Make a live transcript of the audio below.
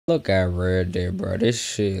Look at Red Dead, bro. This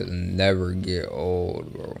shit never get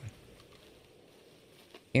old, bro.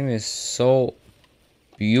 Game is so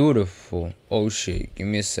beautiful. Oh shit, give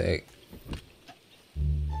me a sec.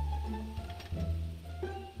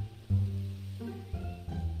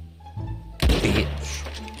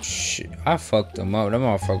 Bitch. Shit, I fucked them up. That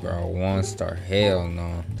motherfucker are 1-star. Hell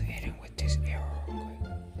no. Hit him with this arrow real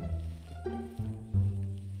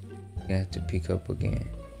quick. You have to pick up again.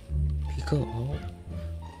 Pick up, oh.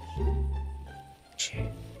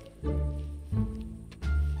 Shit.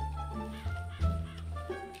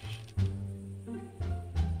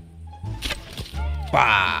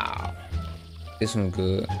 Wow. This one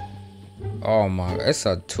good. Oh my, it's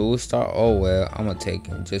a 2-star. Oh well, I'm gonna take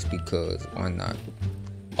him just because. Why not?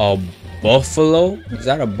 A buffalo? Is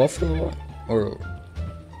that a buffalo? Or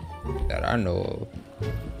that I know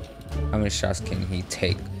of? How many shots can he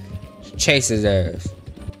take? Chase his ass.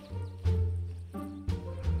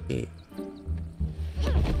 Yeah.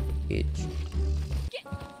 Bitch.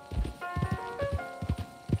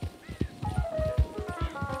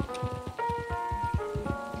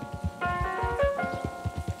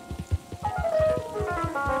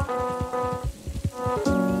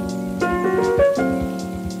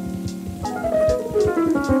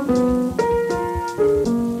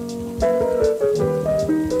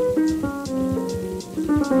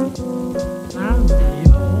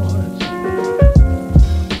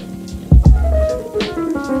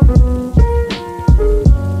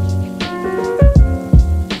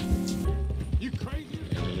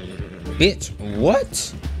 Bitch,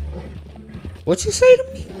 what? What you say to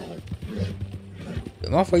me?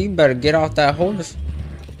 Motherfucker, you better get off that horse.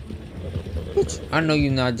 Bitch, I know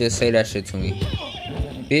you not just say that shit to me.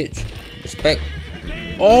 Bitch, respect.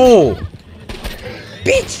 Oh!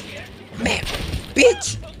 Bitch! Man,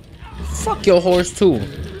 bitch! Fuck your horse too.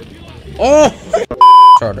 Oh!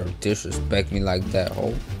 Try to disrespect me like that,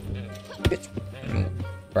 ho. Bitch.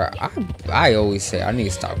 Bro, I always say I need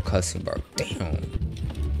to stop cussing, bro. Damn.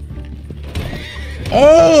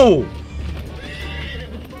 Oh!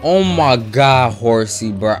 Oh my god,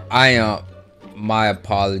 horsey, bro. I am. My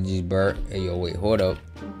apologies, bro. Hey, yo, wait, hold up.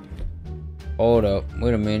 Hold up.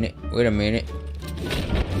 Wait a minute. Wait a minute.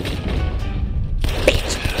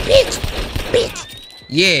 Bitch! Bitch! Bitch!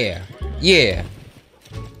 Yeah! Yeah!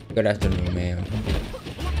 Good afternoon, ma'am.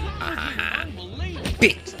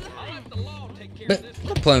 Bitch!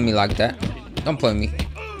 Don't play with me like that. Don't play with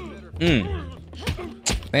me.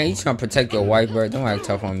 Man, you trying to protect your wife, bro. Don't act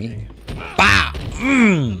tough on me. Bow!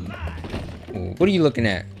 Ooh, what are you looking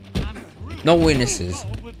at? No witnesses.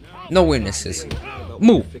 No witnesses.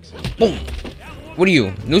 Move. Boom. What are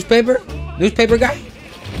you? Newspaper? Newspaper guy?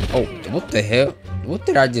 Oh, what the hell? What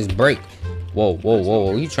did I just break? Whoa, whoa,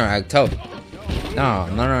 whoa. You trying to act tough? No,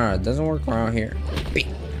 no, no, no. It doesn't work around here. Beep.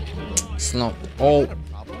 Slump. Oh.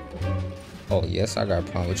 Oh, yes, I got a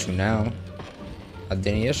problem with you now. I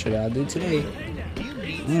didn't yesterday. I'll do today.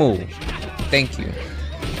 Move. Thank you.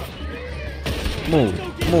 Move.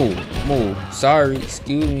 Move. Move. Sorry.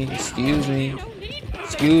 Excuse me. Excuse me.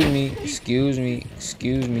 Excuse me. Excuse me.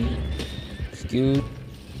 Excuse me. Excuse.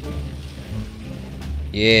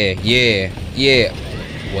 Yeah. Yeah. Yeah.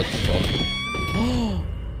 What the fuck?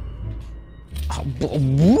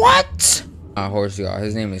 What? My horse, y'all.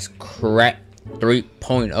 His name is Crack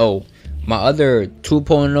 3.0. My other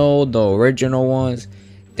 2.0, the original ones,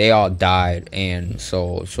 they all died, and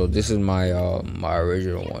so this is my my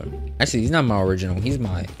original one. Actually, he's not my original. He's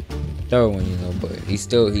my third one, you know. But he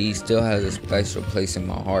still has a special place in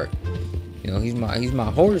my heart. You know, he's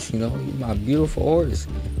my horse. You know, he's my beautiful horse.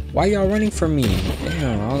 Why y'all running from me?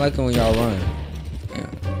 Damn, I don't like it when y'all run. Damn,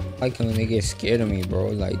 I like it when they get scared of me, bro.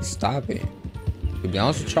 Like, stop it. To be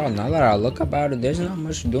honest with y'all, now that I look about it, there's not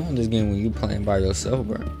much to do in this game when you playing by yourself,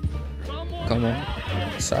 bro. Come on,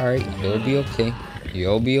 it's alright. You'll be okay.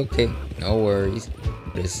 You'll be okay. No worries.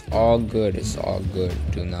 It's all good. It's all good.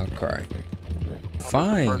 Do not cry.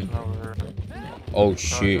 Fine. Oh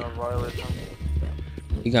shit.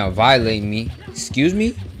 You gonna violate me? Excuse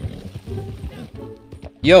me?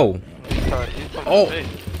 Yo. Oh.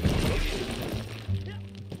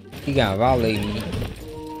 You gonna violate me?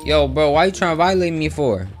 Yo, bro, why you trying to violate me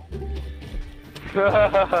for?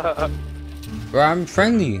 Bro, I'm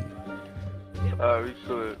friendly. We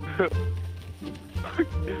should.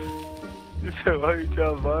 You said, why you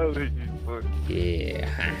trying to violate me for? Yeah.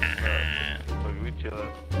 We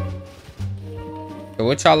chillin'. So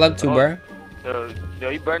what y'all up to, bro? Yo,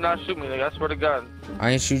 you better not shoot me, nigga. I swear to God. I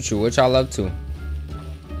ain't shoot you. What y'all up to?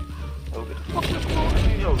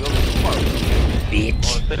 Bitch.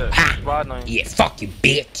 Ha. Yeah, fuck you,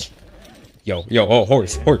 bitch. Yo, oh,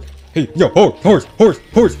 horse. Hey, yo, horse. Come on,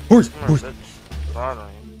 bitch.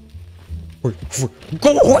 Bothering you.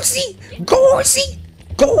 Go, horsey! Go, horsey!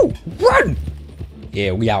 Go! Run!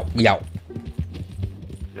 Yeah, we out. Yeah,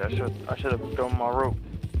 I should have thrown my rope.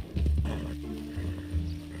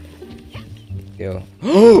 Yo.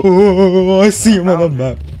 Oh, I see him on the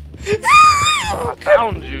map. I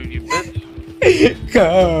found you, you bitch.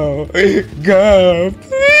 Go, please.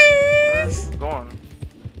 Go on.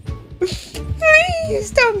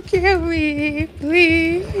 Please don't kill me,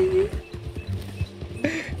 please.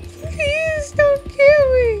 Please don't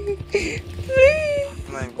kill me, please.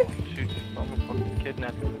 I'm not even gonna shoot you. I'm gonna fucking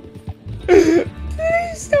kidnap you.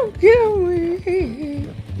 Please don't kill me.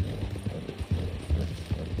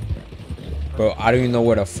 Bro, I don't even know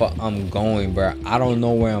where the fuck I'm going, bro. I don't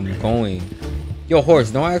know where I'm going. Yo,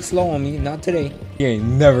 horse, don't act slow on me. Not today. You ain't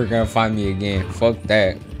never gonna find me again. Fuck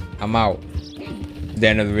that. I'm out. The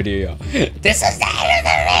end of the video, y'all. This is the end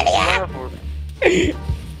of the video.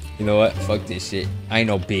 You know what? Fuck this shit. I ain't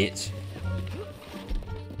no bitch.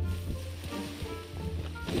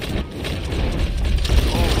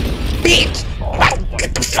 Bitch! What?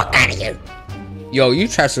 Get the fuck out of here. Yo, you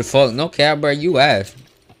trash as fuck. No cap, bro. You ass.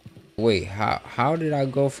 Wait, how did I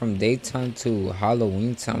go from daytime to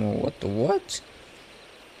Halloween time or what?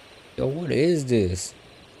 Yo, what is this?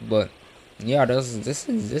 But yeah, this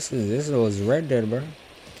was Red Dead, bro.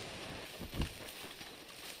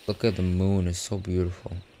 Look at the moon, it's so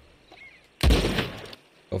beautiful.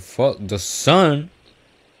 The fuck, the sun?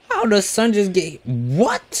 How the sun just get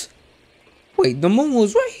what? Wait, the moon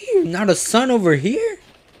was right here, now the sun over here?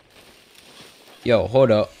 Yo, hold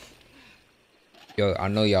up. Yo, I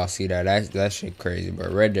know y'all see that. That shit crazy,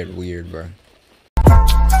 bro. Red Dead weird, bro.